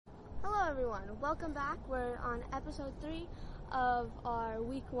everyone. Welcome back. We're on episode 3 of our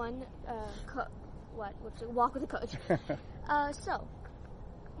week 1 walk with a coach. So,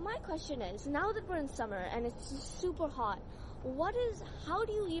 my question is, now that we're in summer and it's super hot, how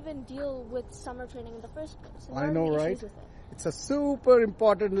do you even deal with summer training in the first place? I know, right? It's a super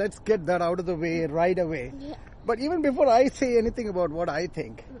important, let's get that out of the way right away. Yeah. But even before I say anything about what I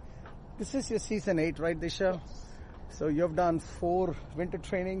think, this is your season 8, right, Disha? Yes. So you've done 4 winter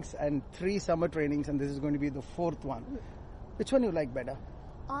trainings and 3 summer trainings, and this is going to be the 4th one. Which one you like better?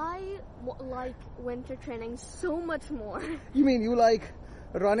 I like winter training so much more. You mean you like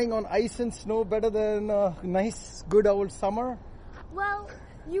running on ice and snow better than nice, good old summer? Well,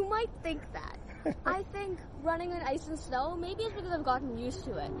 you might think that. I think running on ice and snow, maybe it's because I've gotten used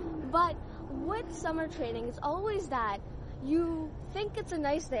to it. But with summer training, it's always that you think it's a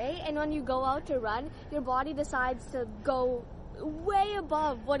nice day, and when you go out to run, your body decides to go way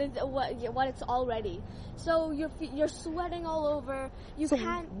above what it's already. So you're sweating all over.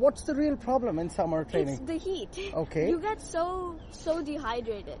 What's the real problem in summer training? It's the heat. Okay. You get so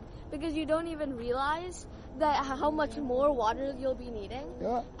dehydrated because you don't even realize that how much more water you'll be needing.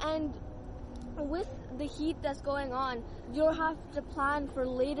 Yeah. And with the heat that's going on, you'll have to plan for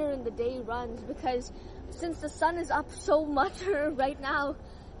later in the day runs, because since the sun is up so much right now,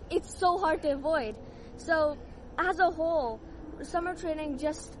 it's so hard to avoid. So as a whole, summer training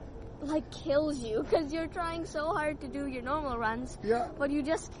just kills you, because you're trying so hard to do your normal runs, but you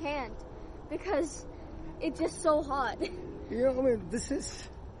just can't because it's just so hot. This is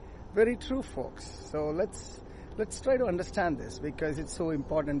very true, folks. So let's try to understand this, because it's so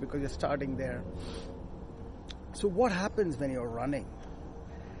important, because you're starting there. So what happens when you're running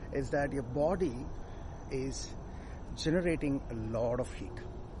is that your body is generating a lot of heat.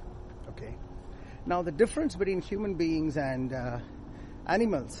 Okay. Now the difference between human beings and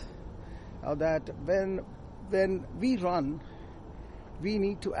animals are that when we run, we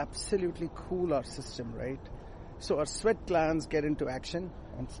need to absolutely cool our system, right? So our sweat glands get into action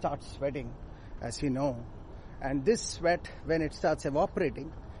and start sweating, as you know. And this sweat, when it starts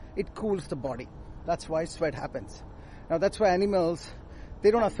evaporating, it cools the body. That's why sweat happens. Now that's why animals, they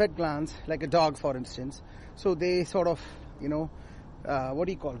don't have sweat glands, like a dog, for instance. So they sort of,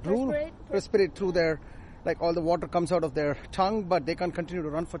 respirate through their, all the water comes out of their tongue, but they can't continue to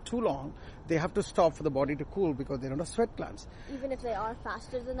run for too long. They have to stop for the body to cool, because they don't have sweat glands. Even if they are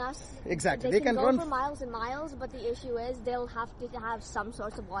faster than us. Exactly. They can run for miles and miles, but the issue is they'll have to have some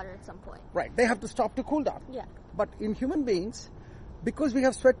source of water at some point. Right. They have to stop to cool down. Yeah. But in human beings, because we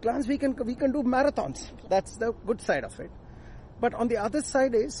have sweat glands, we can do marathons. Okay. That's the good side of it. But on the other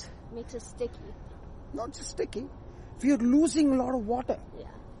side is... makes us sticky. Not just sticky. We are losing a lot of water. Yeah.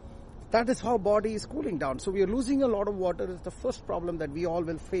 That is how body is cooling down. So we are losing a lot of water is the first problem that we all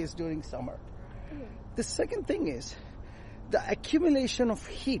will face during summer. Mm-hmm. The second thing is the accumulation of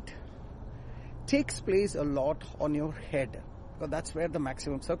heat takes place a lot on your head. Because that's where the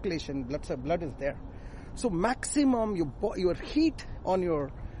maximum circulation, blood is there. So maximum your heat on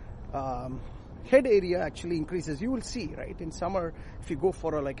your head area actually increases. You will see, right? In summer, if you go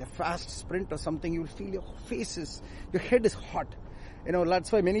for a fast sprint or something, you will feel your head is hot.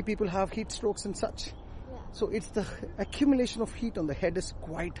 That's why many people have heat strokes and such. Yeah. So it's the accumulation of heat on the head is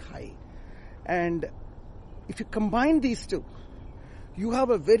quite high. And if you combine these two, you have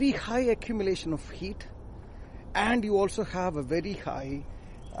a very high accumulation of heat, and you also have a very high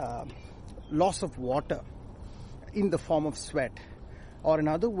loss of water in the form of sweat. Or in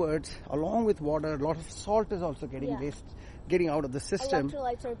other words, along with water, a lot of salt is also getting out of the system.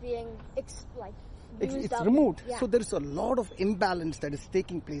 Electrolytes are being it's removed. Yeah. So there is a lot of imbalance that is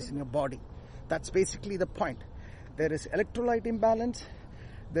taking place in your body. That's basically the point. There is electrolyte imbalance,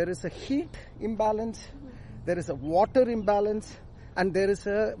 there is a heat imbalance, there is a water imbalance, and there is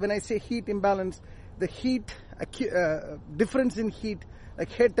when I say heat imbalance, the heat, difference in heat,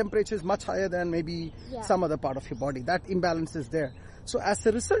 head temperature is much higher than maybe some other part of your body. That imbalance is there. So as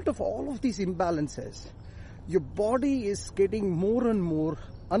a result of all of these imbalances, your body is getting more and more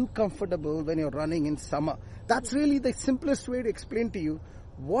uncomfortable when you're running in summer. That's really the simplest way to explain to you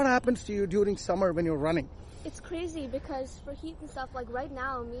what happens to you during summer when you're running. It's crazy because for heat and stuff, right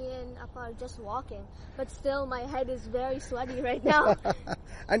now, me and Appa are just walking, but still my head is very sweaty right now.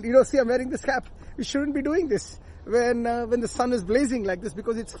 And see, I'm wearing this cap. You shouldn't be doing this when the sun is blazing like this,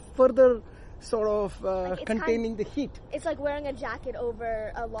 because it's further sort of containing the heat. It's like wearing a jacket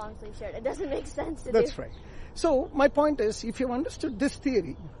over a long sleeve shirt. It doesn't make sense to do. That's right. So my point is, if you've understood this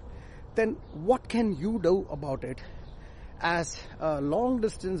theory, then what can you do about it as a long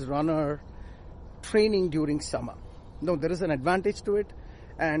distance runner training during summer? No, there is an advantage to it.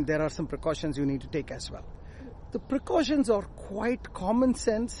 and there are some precautions you need to take as well. The precautions are quite common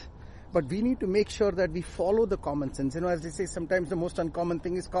sense, but we need to make sure that we follow the common sense. As they say, sometimes the most uncommon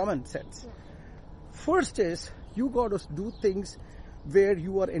thing is common sense. First is, you got to do things where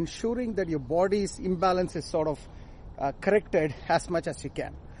you are ensuring that your body's imbalance is sort of corrected as much as you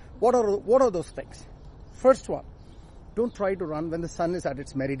can. What are those things? First one, don't try to run when the sun is at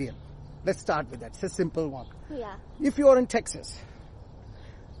its meridian. Let's start with that. It's a simple one. Yeah. If you are in Texas,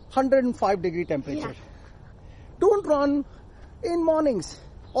 105-degree temperature, don't run in mornings,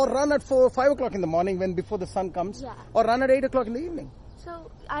 or run at 4 or 5 o'clock in the morning before the sun comes, or run at 8 o'clock in the evening.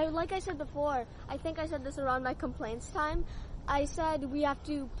 So, like I said before, I think I said this around my complaints time, I said we have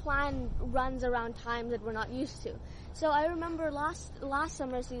to plan runs around times that we're not used to. So I remember last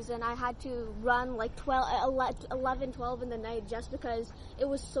summer season I had to run like 11, 12 in the night just because it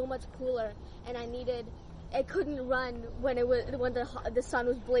was so much cooler and I couldn't run when the sun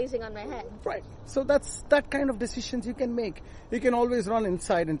was blazing on my head. Right. So that's that kind of decisions you can make. You can always run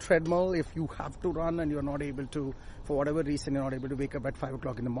inside in treadmill if you have to run and you're not able to, for whatever reason, you're not able to wake up at 5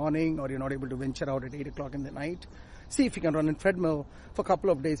 o'clock in the morning or you're not able to venture out at 8 o'clock in the night. See if you can run in treadmill for a couple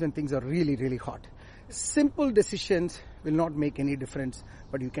of days when things are really, really hot. Simple decisions will not make any difference,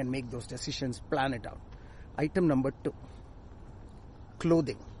 but you can make those decisions, plan it out. Item number 2,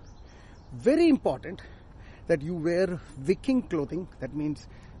 clothing. Very important that you wear wicking clothing. That means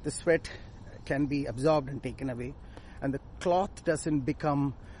the sweat can be absorbed and taken away, and the cloth doesn't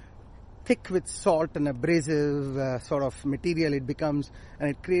become thick with salt and abrasive sort of material. It becomes, and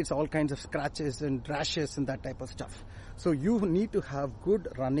it creates all kinds of scratches and rashes and that type of stuff. So you need to have good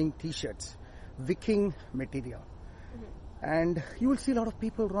running t-shirts, wicking material. And you will see a lot of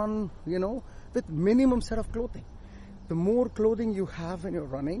people run, with minimum set of clothing. The more clothing you have when you're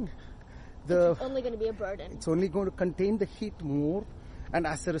running, it's only going to be a burden. It's only going to contain the heat more, and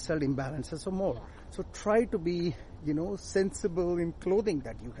as a result, imbalances are more. So try to be, sensible in clothing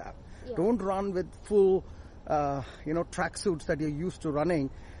that you have. Don't run with full, track suits that you're used to running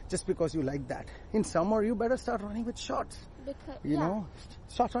just because you like that. In summer, you better start running with shorts.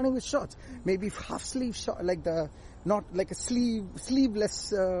 Start running with shorts. Maybe half sleeve short, not like a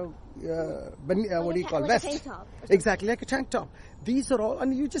sleeveless, what do you call, vest? Like a tank top. Exactly, like a tank top. These are all,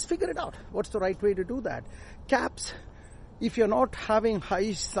 and you just figure it out. What's the right way to do that? Caps, if you're not having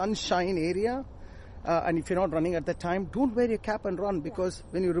high sunshine area, and if you're not running at that time, don't wear your cap and run, because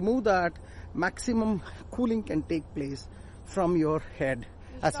when you remove that, maximum cooling can take place from your head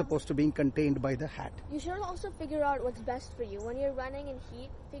as opposed to being contained by the hat. You should also figure out what's best for you. When you're running in heat,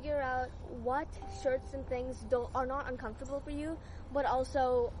 figure out what shirts and things are not uncomfortable for you, but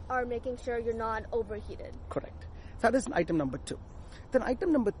also are making sure you're not overheated. Correct. That is item number 2. Then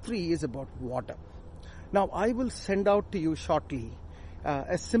item number 3 is about water. Now, I will send out to you shortly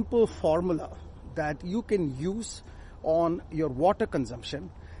a simple formula that you can use on your water consumption.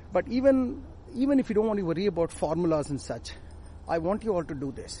 But even if you don't want to worry about formulas and such, I want you all to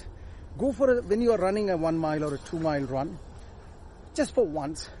do this. Go for when you are running a 1 mile or a 2 mile run, just for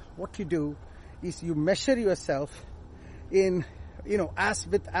once, what you do is you measure yourself in,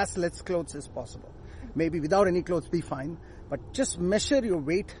 as less clothes as possible. Maybe without any clothes be fine, but just measure your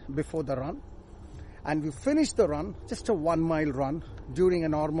weight before the run. And you finish the run, just a 1 mile run during a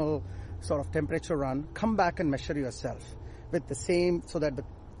normal sort of temperature run, come back and measure yourself with the same, so that the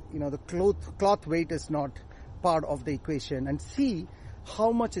cloth weight is not part of the equation, and see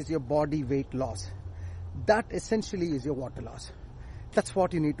how much is your body weight loss. That essentially is your water loss. That's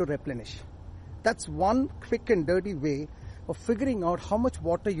what you need to replenish. That's one quick and dirty way of figuring out how much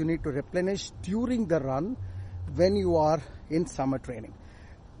water you need to replenish during the run when you are in summer training.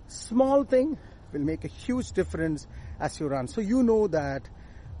 Small thing will make a huge difference as you run. So you know that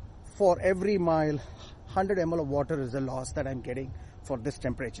for every mile, 100 ml of water is the loss that I'm getting for this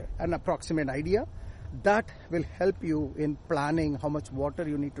temperature. An approximate idea. That will help you in planning how much water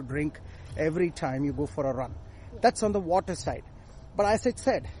you need to drink every time you go for a run. That's on the water side. But as I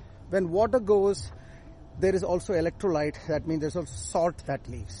said, when water goes, there is also electrolyte. That means there's also salt that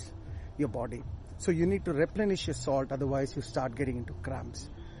leaves your body. So you need to replenish your salt, otherwise you start getting into cramps.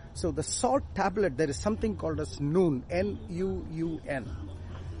 So the salt tablet, there is something called as NUN, N-U-U-N.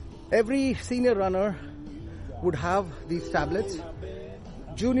 Every senior runner would have these tablets.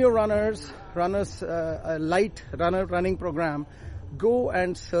 Junior runners, a light running program, go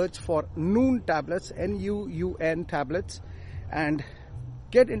and search for NUN tablets, N-U-U-N tablets, and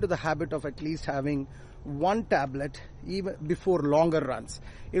get into the habit of at least having one tablet even before longer runs.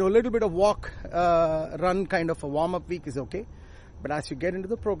 A little bit of walk, run kind of a warm-up week is okay. But as you get into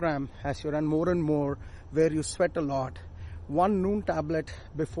the program, as you run more and more, where you sweat a lot, one noon tablet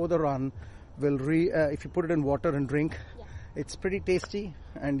before the run will if you put it in water and drink, it's pretty tasty,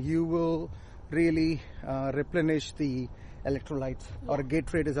 and you will really replenish the electrolytes. Or a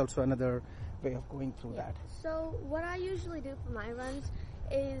Gatorade is also another way of going through that. So what I usually do for my runs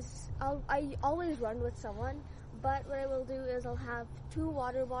is I always run with someone, but what I will do is I'll have 2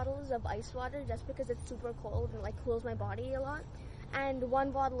 water bottles of ice water just because it's super cold and like cools my body a lot, and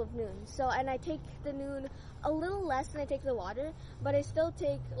 1 bottle of Noon. So, and I take the Noon a little less than I take the water, but I still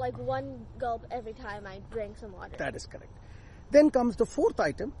take like 1 gulp every time I drink some water. That is correct. Then comes the 4th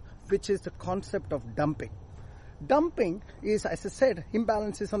item, which is the concept of dumping. Dumping is, as I said,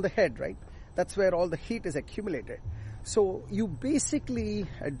 imbalances on the head, right? That's where all the heat is accumulated. So you basically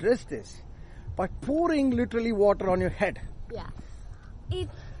address this by pouring literally water on your head. Yeah. It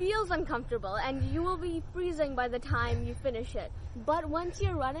feels uncomfortable and you will be freezing by the time you finish it. But once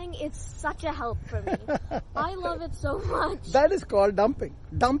you're running, it's such a help for me. I love it so much. That is called dumping.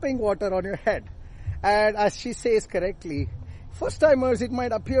 Dumping water on your head. And as she says correctly, first timers, it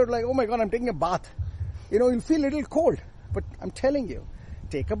might appear like, oh my God, I'm taking a bath. You'll feel a little cold. But I'm telling you,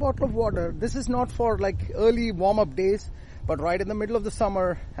 take a bottle of water. This is not for like early warm-up days, but right in the middle of the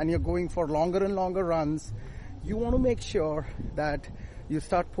summer and you're going for longer and longer runs. You want to make sure that you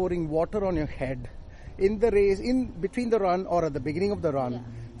start pouring water on your head in the race, in between the run or at the beginning of the run,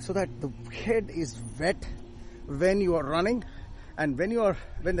 so that the head is wet when you are running. And when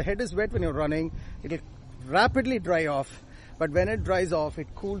the head is wet when you're running, it'll rapidly dry off. But when it dries off,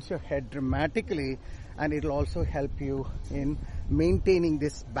 it cools your head dramatically, and it'll also help you in maintaining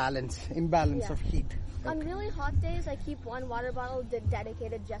this imbalance of heat. On really hot days, I keep 1 water bottle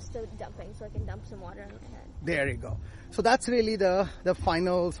dedicated just to dumping, so I can dump some water on my head. There you go. So that's really the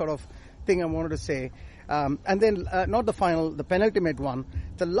final sort of thing I wanted to say. And then, not the final, the penultimate one.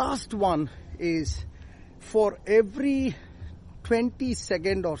 The last one is for every 20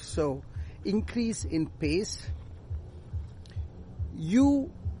 second or so increase in pace,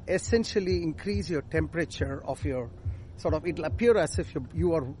 you essentially increase your temperature of your it'll appear as if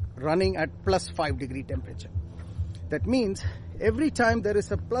you are running at plus 5 degree temperature. That means every time there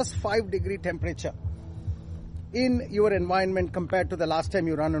is a plus 5 degree temperature in your environment compared to the last time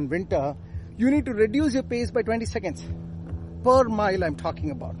you run in winter, you need to reduce your pace by 20 seconds per mile I'm talking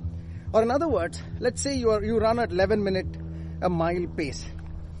about. Or in other words, let's say you run at 11 minute a mile pace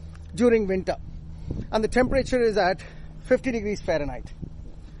during winter, and the temperature is at 50 degrees Fahrenheit.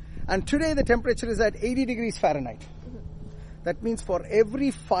 And today the temperature is at 80 degrees Fahrenheit. That means for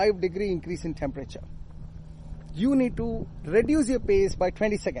every 5 degree increase in temperature, you need to reduce your pace by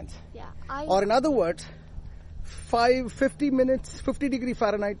 20 seconds. Or in other words, 50 degree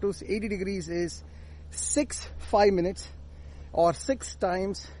Fahrenheit to 80 degrees is 5 minutes, or 6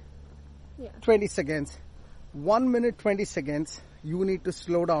 times 20 seconds. 1 minute 20 seconds, you need to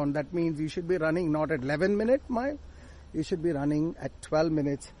slow down. That means you should be running not at 11 minute mile, you should be running at 12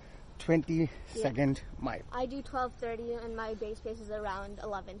 minutes 20 second mile. I do 12:30 and my base pace is around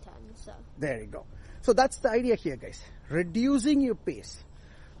 11:10. So there you go. So that's the idea here, guys. Reducing your pace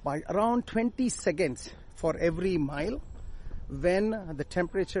by around 20 seconds for every mile when the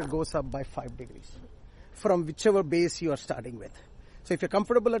temperature goes up by 5 degrees from whichever base you are starting with. So if you're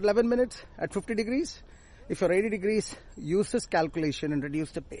comfortable at 11 minutes at 50 degrees, if you're 80 degrees, use this calculation and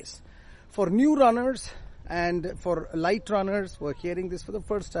reduce the pace. For new runners and for light runners who are hearing this for the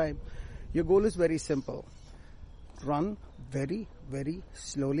first time, your goal is very simple. Run very, very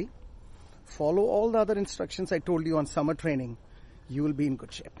slowly. Follow all the other instructions I told you on summer training. You will be in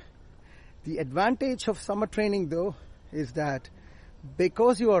good shape. The advantage of summer training, though, is that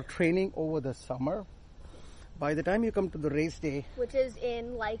because you are training over the summer, by the time you come to the race day, which is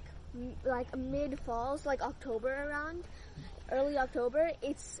in like mid-fall, so like October around, early October,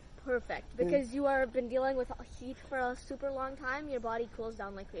 it's perfect because you have been dealing with heat for a super long time. Your body cools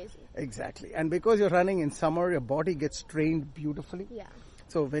down like crazy. Exactly. And because you're running in summer, your body gets trained beautifully. Yeah.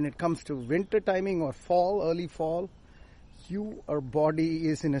 So when it comes to winter timing or fall, early fall, your body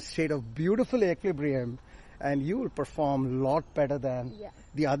is in a state of beautiful equilibrium, and you will perform a lot better than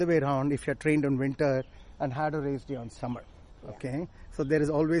the other way around if you're trained on winter and had a race day on summer. Okay? So there is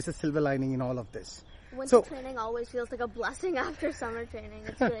always a silver lining in all of this. Winter training always feels like a blessing after summer training.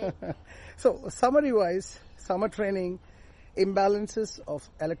 It's great. So summary-wise, summer training, imbalances of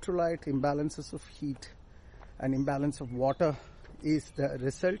electrolyte, imbalances of heat, and imbalance of water is the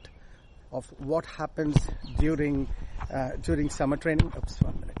result of what happens during summer training. Oops,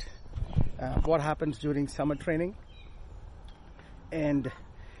 1 minute. What happens during summer training, and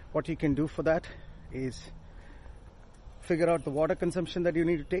what you can do for that is figure out the water consumption that you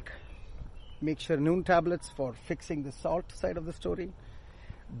need to take. make sure noon tablets for fixing the salt side of the story.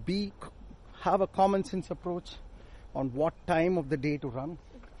 B, have a common sense approach on what time of the day to run.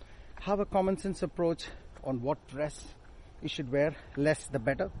 Have a common sense approach on what dress you should wear, less the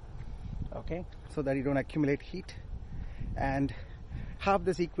better, okay, so that you don't accumulate heat. And have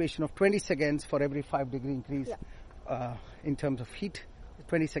this equation of 20 seconds for every 5-degree increase in terms of heat,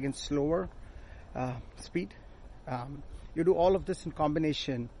 20 seconds slower speed. You do all of this in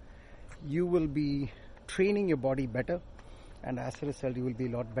combination, you will be training your body better, and as a result you will be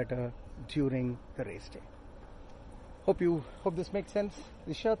a lot better during the race day. Hope this makes sense.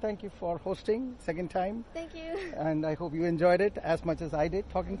 Disha, thank you for hosting second time. Thank you. And I hope you enjoyed it as much as I did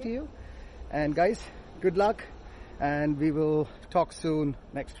talking to you. And guys, good luck, and we will talk soon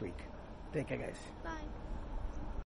next week. Take care, guys.